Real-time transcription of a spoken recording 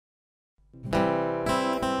I've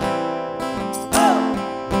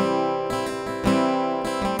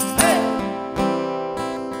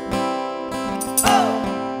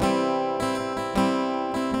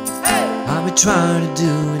been trying to do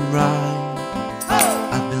it right.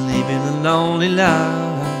 I've been living a lonely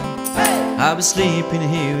life. I've been sleeping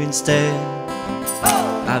here instead.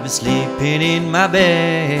 I've been sleeping in my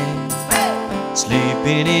bed.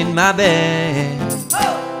 Sleeping in my bed.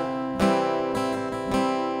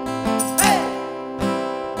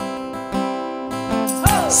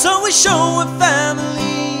 So we show a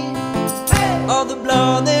family all the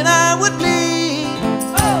blood that I would bleed.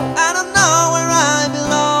 I don't know where I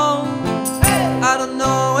belong. I don't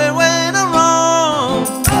know where went wrong.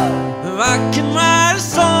 I can write a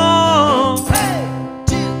song.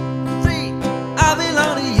 2, 3, I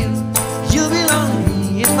belong to you. You belong to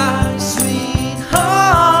me in my sweet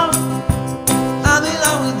home. I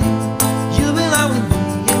belong with you. You belong with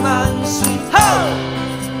me in my sweet home.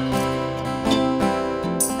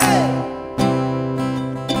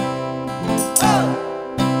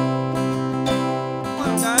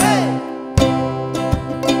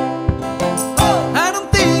 I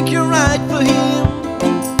don't think you're right for